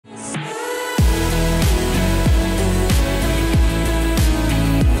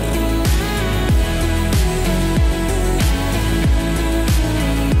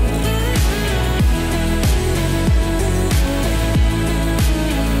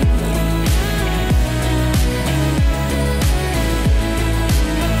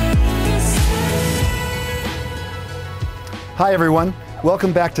Hi everyone,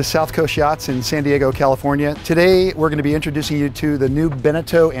 welcome back to South Coast Yachts in San Diego, California. Today we're going to be introducing you to the new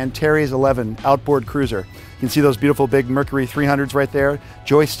BENETEAU Antares 11 outboard cruiser. You can see those beautiful big Mercury 300s right there,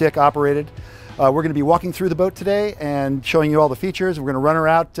 joystick operated. We're going to be walking through the boat today and showing you all the features. We're going to run her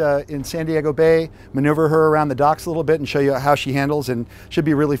out in San Diego Bay, maneuver her around the docks a little bit and show you how she handles, and should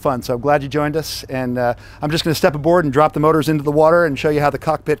be really fun. So I'm glad you joined us, and I'm just going to step aboard and drop the motors into the water and show you how the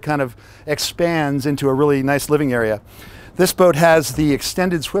cockpit kind of expands into a really nice living area. This boat has the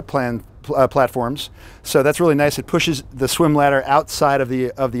extended swim platforms, so that's really nice. It pushes the swim ladder outside of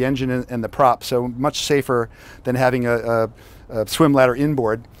the engine and the prop, so much safer than having a swim ladder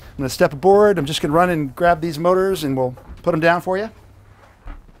inboard. I'm going to step aboard. I'm just going to run and grab these motors and we'll put them down for you.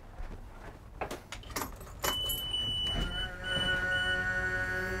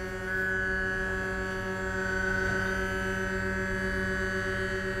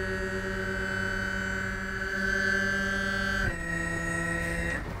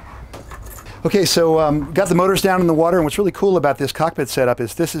 Okay, so got the motors down in the water, and what's really cool about this cockpit setup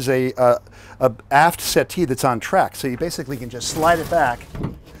is this is a aft settee that's on track. So you basically can just slide it back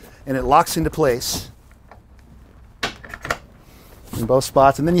and it locks into place in both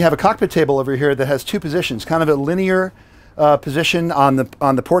spots. And then you have a cockpit table over here that has two positions, kind of a linear position on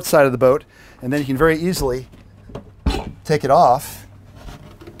the port side of the boat, and then you can very easily take it off.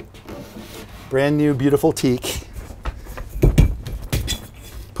 Brand new, beautiful teak.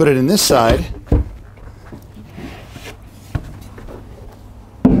 Put it in this side,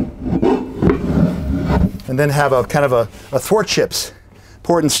 and then have a kind of a thwartships,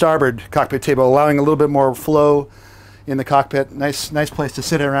 port and starboard cockpit table, allowing a little bit more flow in the cockpit. Nice place to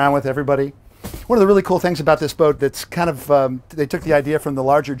sit around with everybody. One of the really cool things about this boat that's kind of, they took the idea from the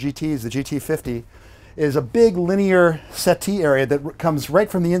larger GTs, the GT50, is a big linear settee area that comes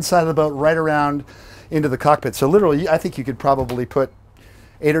right from the inside of the boat right around into the cockpit. So literally, I think you could probably put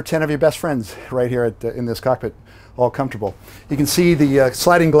 8 or 10 of your best friends right here in this cockpit, all comfortable. You can see the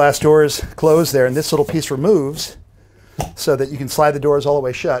sliding glass doors closed there, and this little piece removes so that you can slide the doors all the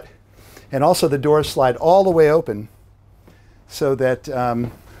way shut. And also the doors slide all the way open so that,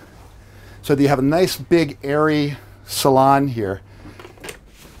 you have a nice big airy salon here.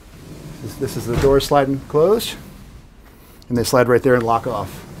 This is the door sliding closed, and they slide right there and lock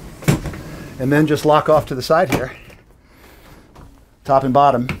off. And then just lock off to the side here, top and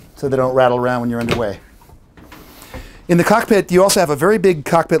bottom, so they don't rattle around when you're underway. In the cockpit, you also have a very big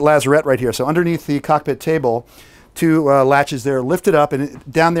cockpit lazarette right here. So underneath the cockpit table, two latches there lifted up, and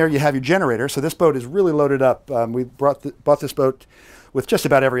down there you have your generator. So this boat is really loaded up. We bought this boat with just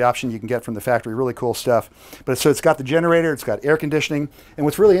about every option you can get from the factory. Really cool stuff. But so it's got the generator, it's got air conditioning, and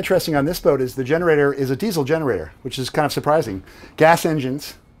what's really interesting on this boat is the generator is a diesel generator, which is kind of surprising. Gas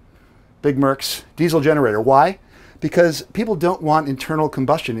engines, big Mercs, diesel generator. Why? Because people don't want internal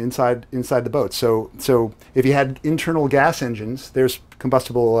combustion inside the boat. So if you had internal gas engines, there's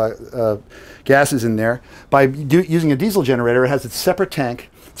combustible gases in there. By using a diesel generator, it has its separate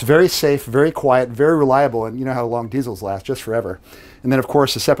tank. It's very safe, very quiet, very reliable, and you know how long diesels last, just forever. And then of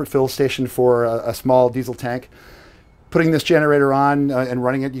course a separate fill station for a small diesel tank. Putting this generator on and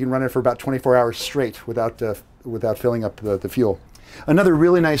running it, you can run it for about 24 hours straight without filling up the fuel. Another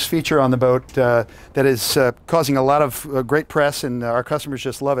really nice feature on the boat that is causing a lot of great press, and our customers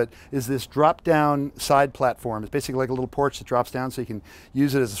just love it, is this drop-down side platform. It's basically like a little porch that drops down, so you can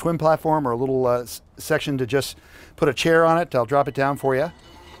use it as a swim platform or a little section to just put a chair on it. I'll drop it down for you.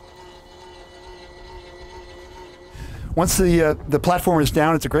 Once the platform is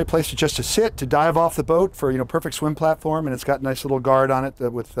down, it's a great place to sit, to dive off the boat for perfect swim platform, and it's got a nice little guard on it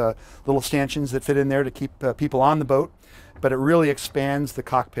with little stanchions that fit in there to keep people on the boat. But it really expands the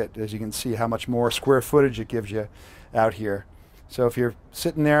cockpit, as you can see how much more square footage it gives you out here. So if you're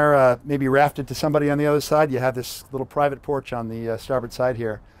sitting there, maybe rafted to somebody on the other side, you have this little private porch on the starboard side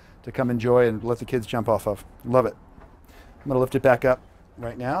here to come enjoy and let the kids jump off of. Love it. I'm going to lift it back up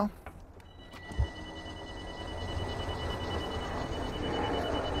right now.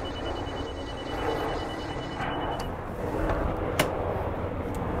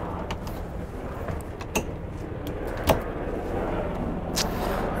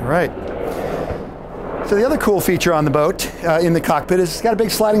 Right. So the other cool feature on the boat in the cockpit is it's got a big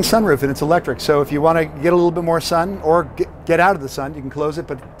sliding sunroof, and it's electric. So if you want to get a little bit more sun or get out of the sun, you can close it.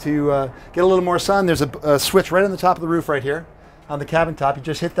 But to get a little more sun, there's a switch right on the top of the roof right here on the cabin top. You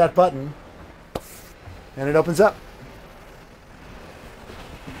just hit that button and it opens up.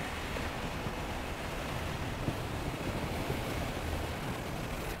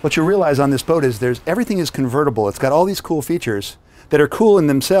 What you'll realize on this boat is everything is convertible. It's got all these cool features, that are cool in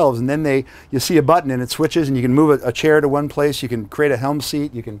themselves, and then you see a button and it switches, and you can move a chair to one place. You can create a helm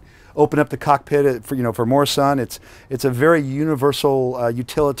seat. You can open up the cockpit for more sun. It's a very universal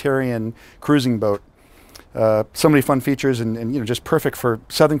utilitarian cruising boat. So many fun features, and just perfect for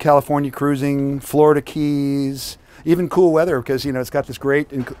Southern California cruising, Florida Keys, even cool weather, because it's got this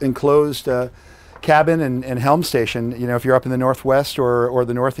great enclosed cabin and helm station. If you're up in the Northwest or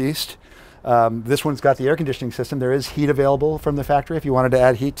the Northeast. This one's got the air conditioning system. There is heat available from the factory if you wanted to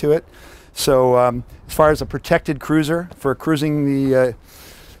add heat to it. So as far as a protected cruiser for cruising the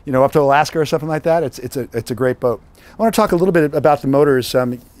up to Alaska or something like that, it's a great boat. I want to talk a little bit about the motors.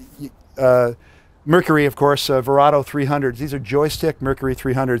 Mercury, of course, Verado 300s. These are joystick Mercury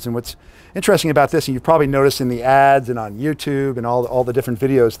 300s, and what's interesting about this, and you've probably noticed in the ads and on YouTube and all the different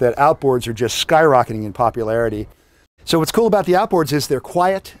videos, that outboards are just skyrocketing in popularity. So what's cool about the outboards is they're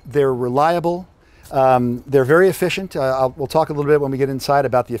quiet, they're reliable, they're very efficient. We'll talk a little bit when we get inside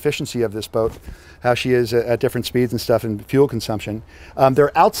about the efficiency of this boat, how she is at different speeds and stuff, and fuel consumption.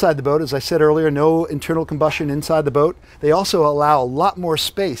 They're outside the boat, as I said earlier, no internal combustion inside the boat. They also allow a lot more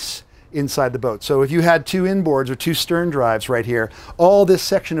space inside the boat. So if you had 2 inboards or 2 stern drives right here, all this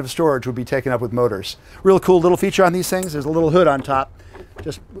section of storage would be taken up with motors. Real cool little feature on these things, there's a little hood on top.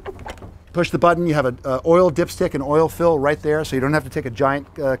 Just push the button, you have an oil dipstick and oil fill right there, so you don't have to take a giant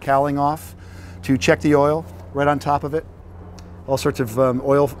cowling off to check the oil right on top of it. All sorts of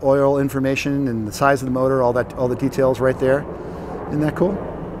oil information and the size of the motor, all the details right there. Isn't that cool?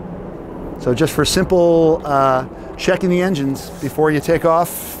 So just for simple checking the engines before you take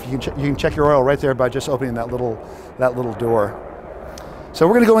off, you can check your oil right there by just opening that little door. So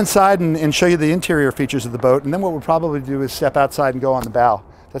we're going to go inside and show you the interior features of the boat, and then what we'll probably do is step outside and go on the bow.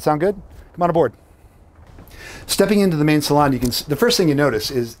 Does that sound good? Come on aboard. Stepping into the main salon, the first thing you notice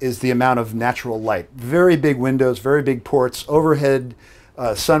is the amount of natural light. Very big windows, very big ports, overhead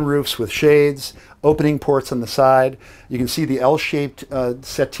sunroofs with shades, opening ports on the side. You can see the L-shaped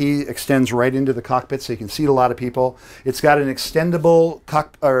settee extends right into the cockpit, so you can seat a lot of people. It's got an extendable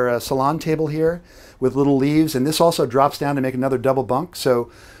salon table here with little leaves, and this also drops down to make another double bunk,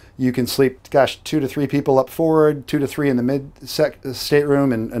 so you can sleep, 2 to 3 people up forward, 2 to 3 in the mid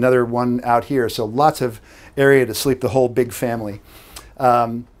stateroom, and another one out here. So lots of area to sleep the whole big family.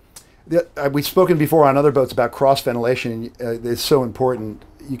 We've spoken before on other boats about cross ventilation. It's so important.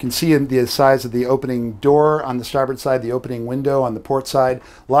 You can see in the size of the opening door on the starboard side, the opening window on the port side.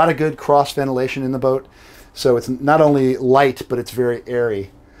 A lot of good cross ventilation in the boat. So it's not only light, but it's very airy.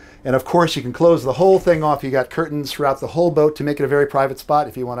 And of course, you can close the whole thing off. You got curtains throughout the whole boat to make it a very private spot.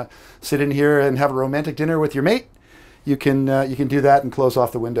 If you want to sit in here and have a romantic dinner with your mate, you can do that and close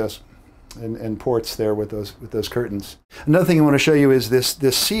off the windows and ports there with those curtains. Another thing I want to show you is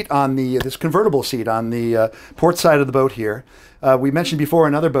this seat on this convertible seat on the port side of the boat here. We mentioned before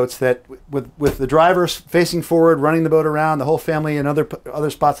in other boats that with the driver facing forward, running the boat around, the whole family in other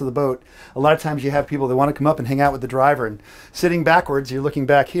spots of the boat, a lot of times you have people that want to come up and hang out with the driver, and sitting backwards, you're looking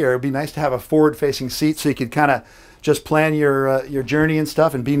back here. It'd be nice to have a forward-facing seat so you could kind of just plan your journey and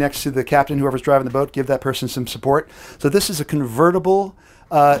stuff and be next to the captain, whoever's driving the boat, give that person some support. So this is a convertible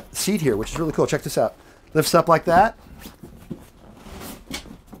seat here, which is really cool. Check this out. Lifts up like that.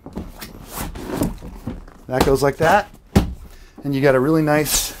 That goes like that. And you got a really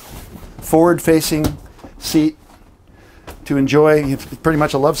nice forward-facing seat to enjoy. It's pretty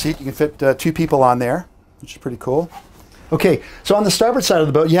much a love seat. You can fit 2 people on there, which is pretty cool. Okay, so on the starboard side of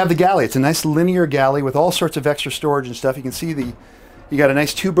the boat, you have the galley. It's a nice linear galley with all sorts of extra storage and stuff. You can see you got a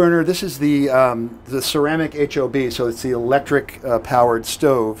nice 2-burner. This is the ceramic HOB, so it's the electric powered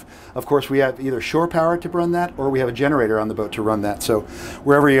stove. Of course, we have either shore power to run that, or we have a generator on the boat to run that. So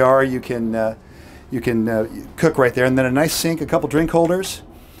wherever you are, you can cook right there. And then a nice sink, a couple drink holders,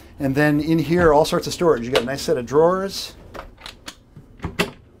 and then in here, all sorts of storage. You got a nice set of drawers,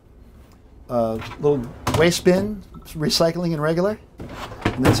 a little waste bin, recycling and regular,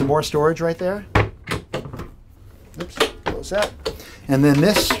 and then some more storage right there. Oops, close that. And then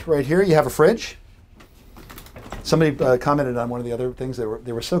this right here, you have a fridge. Somebody commented on one of the other things. They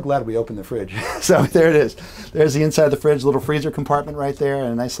were so glad we opened the fridge. So there it is. There's the inside of the fridge, little freezer compartment right there,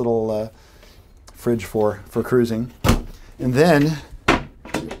 and a nice little fridge for cruising. And then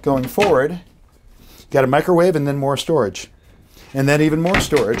going forward, you got a microwave and then more storage. And then even more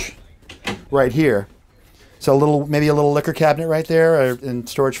storage right here. So maybe a little liquor cabinet right there, and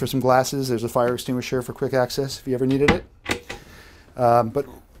storage for some glasses. There's a fire extinguisher for quick access if you ever needed it. But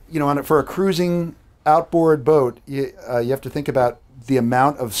for a cruising outboard boat, you have to think about the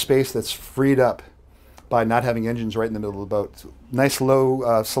amount of space that's freed up by not having engines right in the middle of the boat. Nice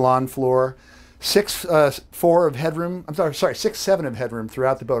low salon floor, 6'4" of headroom. I'm sorry, 6'7" of headroom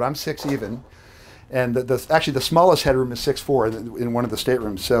throughout the boat. I'm 6 even. And actually the smallest headroom is 6'4" in one of the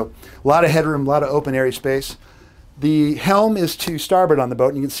staterooms. So a lot of headroom, a lot of open airy space. The helm is to starboard on the boat,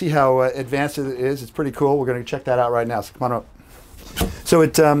 and you can see how advanced it is. It's pretty cool. We're going to check that out right now. So come on up. So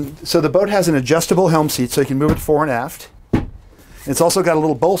so the boat has an adjustable helm seat, so you can move it fore and aft. And it's also got a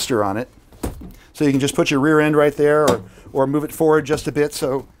little bolster on it, so you can just put your rear end right there, or move it forward just a bit,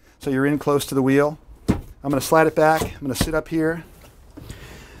 so you're in close to the wheel. I'm going to slide it back. I'm going to sit up here.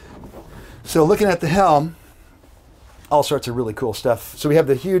 So looking at the helm, all sorts of really cool stuff. So we have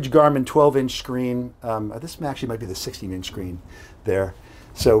the huge Garmin 12-inch screen. This actually might be the 16-inch screen there.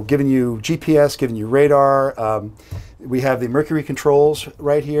 So giving you GPS, giving you radar. We have the Mercury controls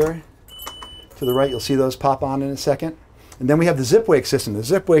right here. To the right, you'll see those pop on in a second. And then we have the zip wake system. The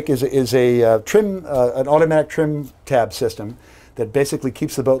zip wake is an automatic trim tab system that basically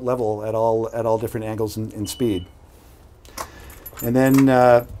keeps the boat level at all different angles and speed. And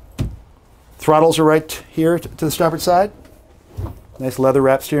then throttles are right here to the starboard side. Nice leather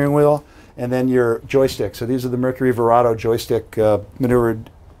wrapped steering wheel. And then your joystick. So these are the Mercury Verado joystick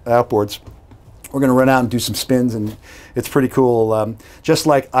maneuvered outboards. We're going to run out and do some spins, and it's pretty cool. Just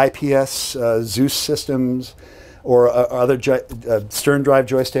like IPS Zeus systems or other stern drive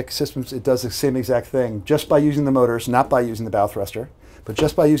joystick systems, it does the same exact thing. Just by using the motors, not by using the bow thruster, but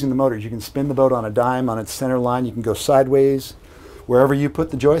just by using the motors, you can spin the boat on a dime on its center line. You can go sideways. Wherever you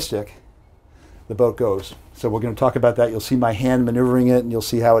put the joystick, the boat goes. So we're going to talk about that. You'll see my hand maneuvering it, and you'll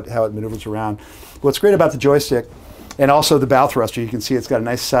see how it maneuvers around. What's great about the joystick, and also the bow thruster, you can see it's got a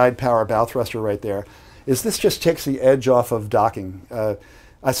nice side power bow thruster right there, is this just takes the edge off of docking.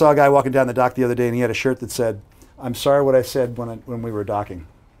 I saw a guy walking down the dock the other day, and he had a shirt that said, "I'm sorry what I said when we were docking."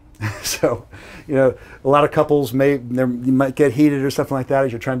 So, you know, a lot of couples you might get heated or something like that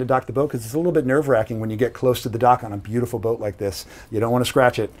as you're trying to dock the boat, because it's a little bit nerve-wracking when you get close to the dock on a beautiful boat like this. You don't want to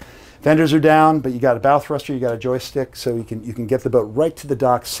scratch it. Fenders are down, but you got a bow thruster, you got a joystick, so you can get the boat right to the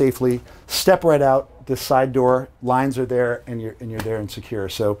dock safely. Step right out this side door, lines are there, and you're there and secure.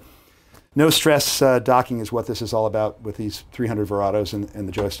 So no stress docking is what this is all about with these 300 Verados and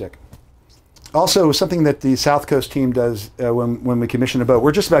the joystick. Also, something that the South Coast team does when we commission a boat,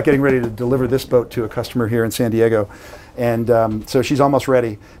 we're just about getting ready to deliver this boat to a customer here in San Diego. And so she's almost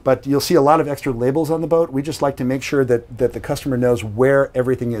ready. But you'll see a lot of extra labels on the boat. We just like to make sure that the customer knows where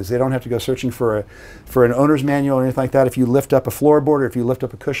everything is. They don't have to go searching for an owner's manual or anything like that. If you lift up a floorboard or if you lift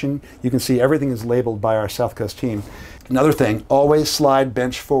up a cushion, you can see everything is labeled by our South Coast team. Another thing, always slide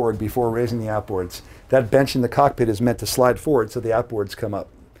bench forward before raising the outboards. That bench in the cockpit is meant to slide forward so the outboards come up.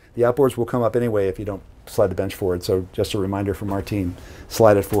 The outboards will come up anyway if you don't slide the bench forward. So just a reminder from our team,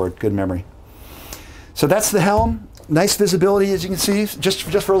 slide it forward, good memory. So that's the helm. Nice visibility, as you can see, just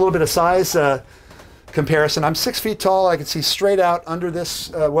for a little bit of size comparison. I'm 6 feet tall. I can see straight out under this,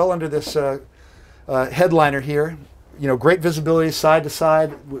 well under this headliner here. You know, great visibility side to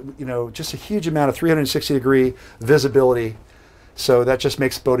side, you know, just a huge amount of 360-degree visibility. So that just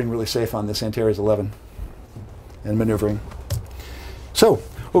makes boating really safe on this Antares 11 and maneuvering. So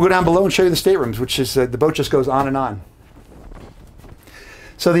we'll go down below and show you the staterooms, which is the boat just goes on and on.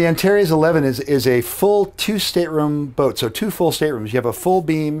 So the Antares 11 is a full 2-stateroom boat, so 2 full staterooms. You have a full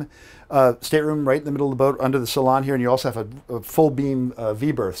beam stateroom right in the middle of the boat under the salon here, and you also have a full beam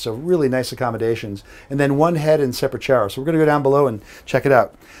V-berth, so really nice accommodations. And then 1 head and separate shower. So we're going to go down below and check it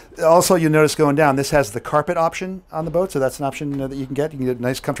out. Also, you'll notice going down, this has the carpet option on the boat, so that's an option that you can get. You can get a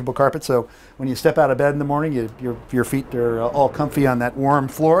nice comfortable carpet, so when you step out of bed in the morning, your feet are all comfy on that warm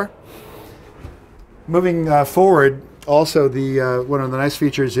floor. Moving forward, also one of the nice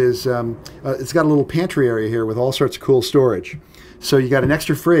features is it's got a little pantry area here with all sorts of cool storage. So you got an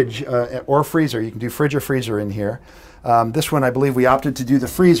extra fridge or freezer. You can do fridge or freezer in here. This one, I believe we opted to do the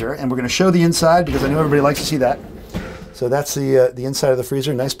freezer, and we're going to show the inside because I know everybody likes to see that. So that's the inside of the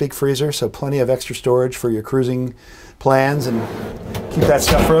freezer. Nice big freezer, so plenty of extra storage for your cruising plans and keep that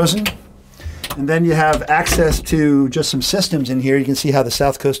stuff frozen. And then you have access to just some systems in here. You can see how the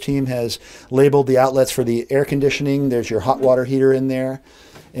South Coast team has labeled the outlets for the air conditioning. There's your hot water heater in there,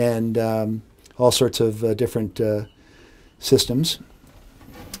 and all sorts of different systems.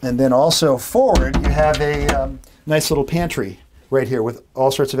 And then also forward, you have a nice little pantry right here with all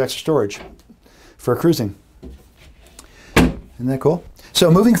sorts of extra storage for cruising. Isn't that cool? So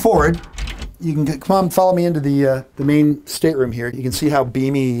moving forward, you can come on, follow me into the main stateroom here. You can see how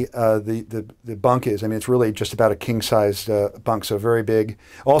beamy the bunk is. I mean, it's really just about a king-sized bunk, so very big.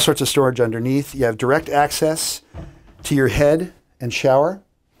 All sorts of storage underneath. You have direct access to your head and shower.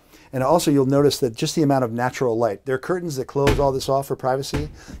 And also you'll notice that just the amount of natural light. There are curtains that close all this off for privacy.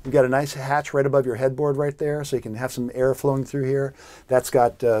 You've got a nice hatch right above your headboard right there, so you can have some air flowing through here. That's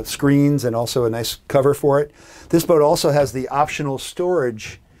got screens and also a nice cover for it. This boat also has the optional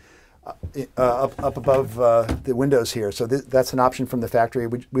storage up above the windows here. So that's an option from the factory.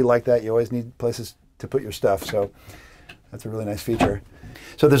 We like that. You always need places to put your stuff. So that's a really nice feature.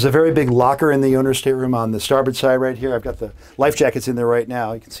 So there's a very big locker in the owner's stateroom on the starboard side right here. I've got the life jackets in there right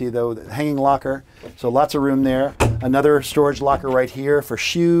now. You can see though the hanging locker. So lots of room there. Another storage locker right here for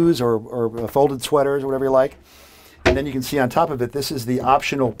shoes or folded sweaters or whatever you like. And then you can see on top of it, this is the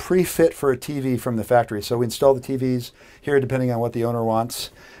optional pre-fit for a TV from the factory. So we install the TVs here depending on what the owner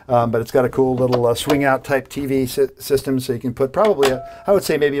wants. But it's got a cool little swing out type TV system. So you can put probably, I would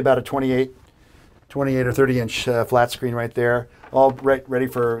say maybe about a 28 or 30 inch flat screen right there. All ready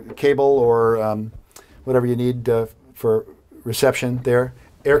for cable or whatever you need for reception there.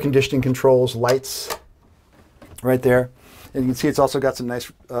 Air conditioning controls, lights right there. And you can see it's also got some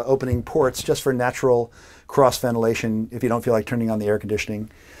nice opening ports just for natural cross ventilation if you don't feel like turning on the air conditioning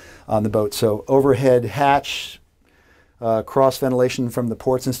on the boat. So overhead hatch, cross ventilation from the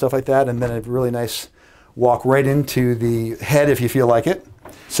ports and stuff like that, and then a really nice walk right into the head if you feel like it.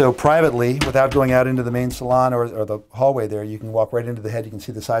 So privately, without going out into the main salon or the hallway there, you can walk right into the head. You can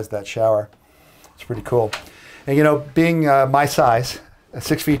see the size of that shower. It's pretty cool. And you know, being my size,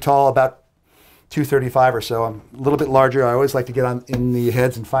 6 feet tall, about 235 or so, I'm a little bit larger. I always like to get on in the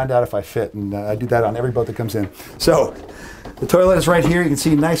heads and find out if I fit. And I do that on every boat that comes in. So the toilet is right here. You can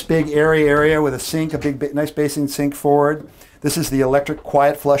see a nice big airy area with a sink, a nice basin sink forward. This is the electric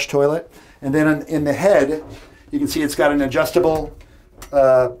quiet flush toilet. And then in the head, you can see it's got an adjustable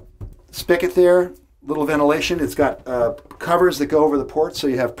spigot there, little ventilation. It's got covers that go over the ports so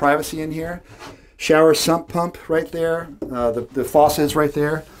you have privacy in here. Shower sump pump right there. The faucet is right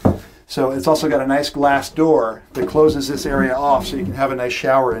there. So it's also got a nice glass door that closes this area off so you can have a nice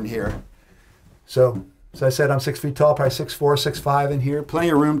shower in here. So as I said, I'm 6 feet tall, probably 6'4", 6'5" in here. Plenty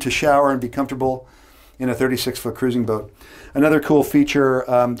of room to shower and be comfortable in a 36-foot cruising boat. Another cool feature,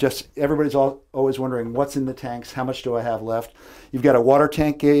 just everybody's always wondering what's in the tanks, how much do I have left? You've got a water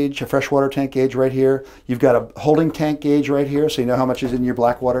tank gauge, a freshwater tank gauge right here. You've got a holding tank gauge right here, so you know how much is in your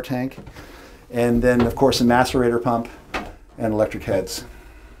black water tank. And then, of course, a macerator pump and electric heads.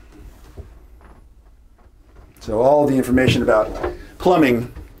 So all the information about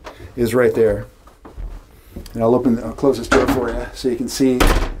plumbing is right there. And I'll close this door for you so you can see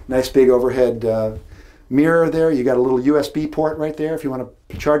nice big overhead mirror there. You got a little USB port right there if you want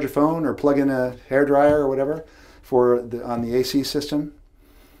to charge your phone or plug in a hairdryer or whatever on the AC system.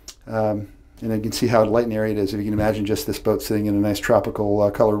 And you can see how light and airy it is if you can imagine just this boat sitting in a nice tropical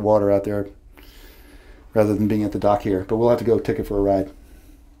colored water out there rather than being at the dock here. But we'll have to go take it for a ride.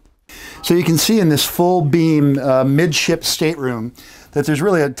 So you can see in this full beam midship stateroom that there's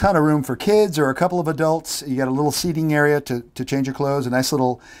really a ton of room for kids or a couple of adults. You got a little seating area to change your clothes, a nice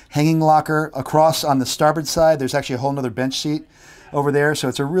little hanging locker. Across on the starboard side, there's actually a whole nother bench seat over there. So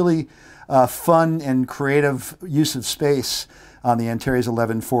it's a really fun and creative use of space on the Antares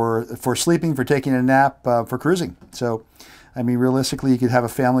 11 for sleeping, for taking a nap, for cruising. So, I mean, realistically, you could have a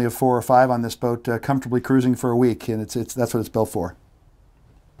family of 4 or 5 on this boat comfortably cruising for a week, and that's what it's built for.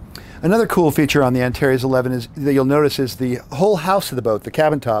 Another cool feature on the Antares 11 is that you'll notice is the whole house of the boat, the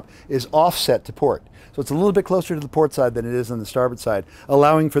cabin top, is offset to port. So it's a little bit closer to the port side than it is on the starboard side,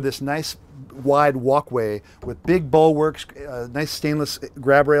 allowing for this nice wide walkway with big bulwarks, nice stainless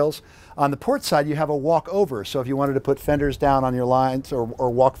grab rails. On the port side, you have a walk over. So if you wanted to put fenders down on your lines or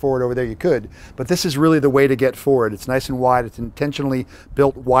walk forward over there, you could. But this is really the way to get forward. It's nice and wide. It's intentionally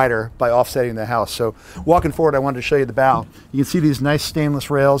built wider by offsetting the house. So walking forward, I wanted to show you the bow. You can see these nice stainless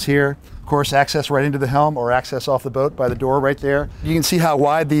rails here. Of course, access right into the helm or access off the boat by the door right there. You can see how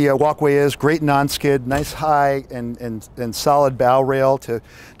wide the walkway is. Great non-skid, nice high and solid bow rail to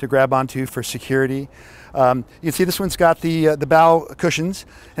grab onto for security. You can see this one's got the bow cushions,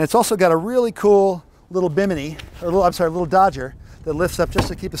 and it's also got a really cool little bimini, or little dodger that lifts up just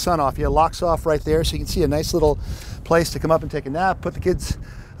to keep the sun off you. It locks off right there, so you can see a nice little place to come up and take a nap, put the kids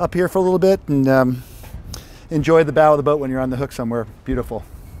up here for a little bit, and enjoy the bow of the boat when you're on the hook somewhere beautiful.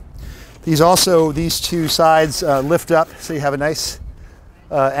 These two sides lift up, so you have a nice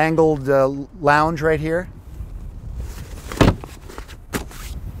angled lounge right here.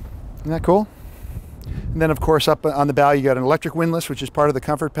 Isn't that cool? And then, of course, up on the bow, you got an electric windlass, which is part of the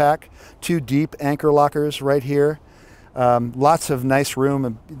comfort pack. 2 deep anchor lockers right here. Lots of nice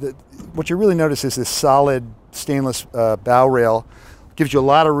room. What you really notice is this solid stainless bow rail. Gives you a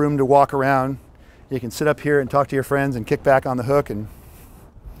lot of room to walk around. You can sit up here and talk to your friends and kick back on the hook and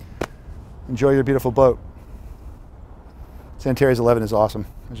enjoy your beautiful boat. This Antares 11 is awesome.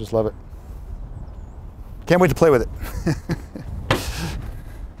 I just love it. Can't wait to play with it.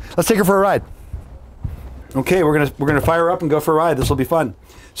 Let's take her for a ride. Okay, we're gonna fire up and go for a ride. This will be fun.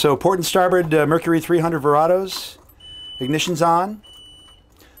 So port and starboard Mercury 300 Verados. Ignition's on.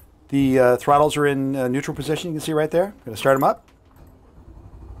 The throttles are in neutral position. You can see right there. I'm gonna start them up.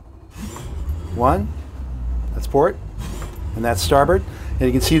 1. That's port, and that's starboard. And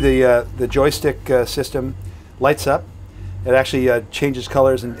you can see the joystick system lights up. It actually changes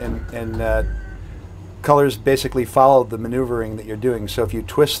colors, and colors basically follow the maneuvering that you're doing. So if you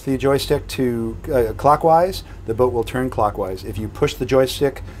twist the joystick to clockwise, the boat will turn clockwise. If you push the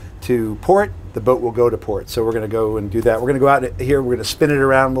joystick to port, the boat will go to port. So we're going to go and do that. We're going to go out here, we're going to spin it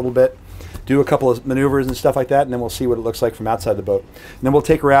around a little bit, do a couple of maneuvers and stuff like that, and then we'll see what it looks like from outside the boat. And then we'll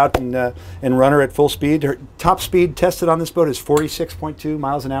take her out and run her at full speed. Her top speed tested on this boat is 46.2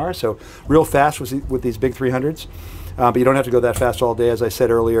 miles an hour, so real fast with these big 300s. But you don't have to go that fast all day. As I said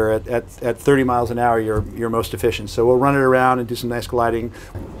earlier, at 30 miles an hour, you're most efficient. So we'll run it around and do some nice gliding.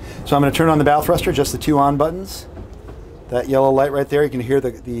 So I'm going to turn on the bow thruster, just the 2 on buttons. That yellow light right there, you can hear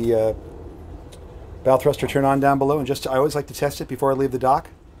the bow thruster turn on down below. And I always like to test it before I leave the dock.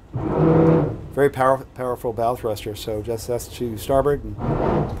 Very powerful bow thruster. So that's to starboard and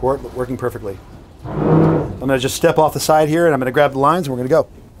port, working perfectly. I'm going to just step off the side here, and I'm going to grab the lines, and we're going to go.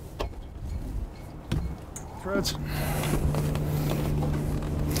 Roads.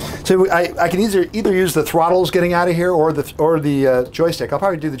 So I can either use the throttles getting out of here or the joystick. I'll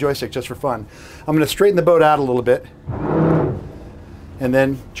probably do the joystick just for fun. I'm going to straighten the boat out a little bit, and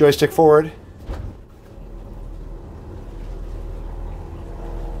then joystick forward.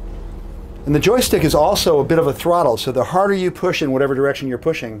 And the joystick is also a bit of a throttle, so the harder you push in whatever direction you're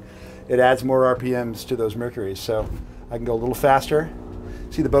pushing, it adds more RPMs to those Mercuries. So I can go a little faster.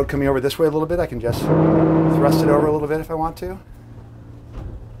 See the boat coming over this way a little bit? I can just thrust it over a little bit if I want to.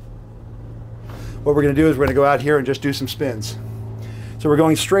 What we're going to do is we're going to go out here and just do some spins. So we're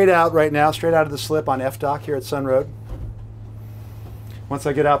going straight out right now, straight out of the slip on F dock here at Sun Road. Once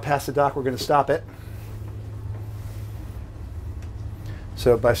I get out past the dock, we're going to stop it.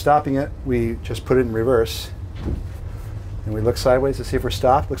 So by stopping it, we just put it in reverse. And we look sideways to see if we're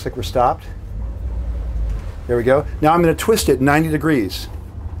stopped. Looks like we're stopped. There we go. Now I'm going to twist it 90 degrees.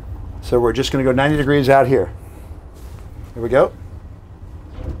 So we're just going to go 90 degrees out here. Here we go.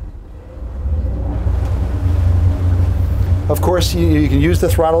 Of course, you can use the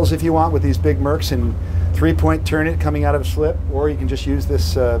throttles if you want with these big Mercs and 3-point turn it coming out of a slip, or you can just use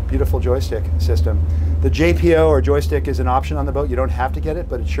this beautiful joystick system. The JPO or joystick is an option on the boat. You don't have to get it,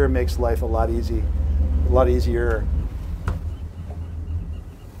 but it sure makes life a lot easier.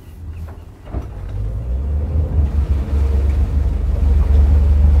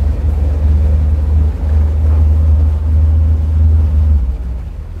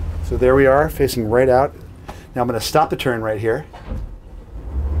 So there we are, facing right out. Now I'm going to stop the turn right here.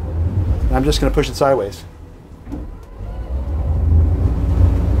 And I'm just going to push it sideways.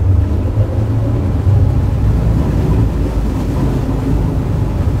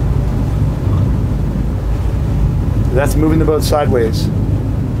 So that's moving the boat sideways.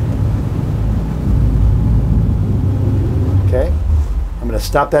 Okay. I'm going to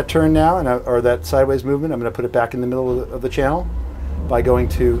stop that turn now, or that sideways movement. I'm going to put it back in the middle of the channel by going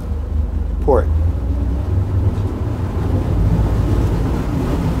to port.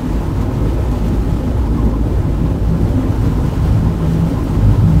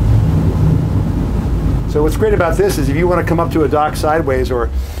 So what's great about this is if you want to come up to a dock sideways or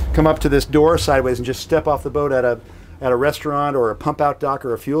come up to this door sideways and just step off the boat at a restaurant or a pump out dock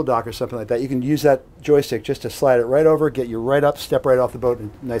or a fuel dock or something like that, you can use that joystick just to slide it right over, get you right up, step right off the boat,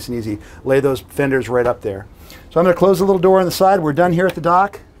 and nice and easy. Lay those fenders right up there. So I'm going to close the little door on the side. We're done here at the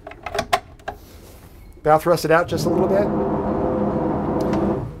dock. Bow thrust it out just a little bit.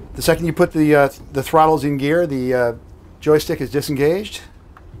 The second you put the throttles in gear, the joystick is disengaged.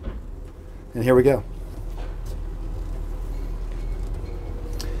 And here we go.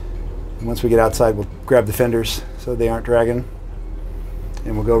 And once we get outside, we'll grab the fenders so they aren't dragging.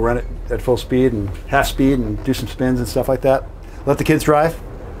 And we'll go run it at full speed and half speed and do some spins and stuff like that. Let the kids drive.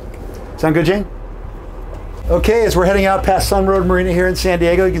 Sound good, Jane? Okay, as we're heading out past Sun Road Marina here in San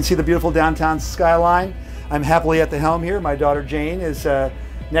Diego, you can see the beautiful downtown skyline. I'm happily at the helm here. My daughter Jane is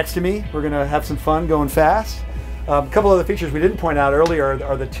next to me. We're going to have some fun going fast. A couple of the features we didn't point out earlier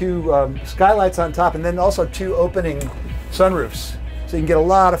are the 2 skylights on top, and then also 2 opening sunroofs. So you can get a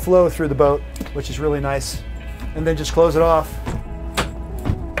lot of flow through the boat, which is really nice. And then just close it off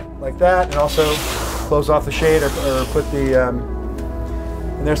like that, and also close off the shade or put the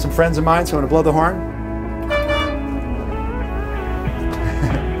And there's some friends of mine, so I'm going to blow the horn.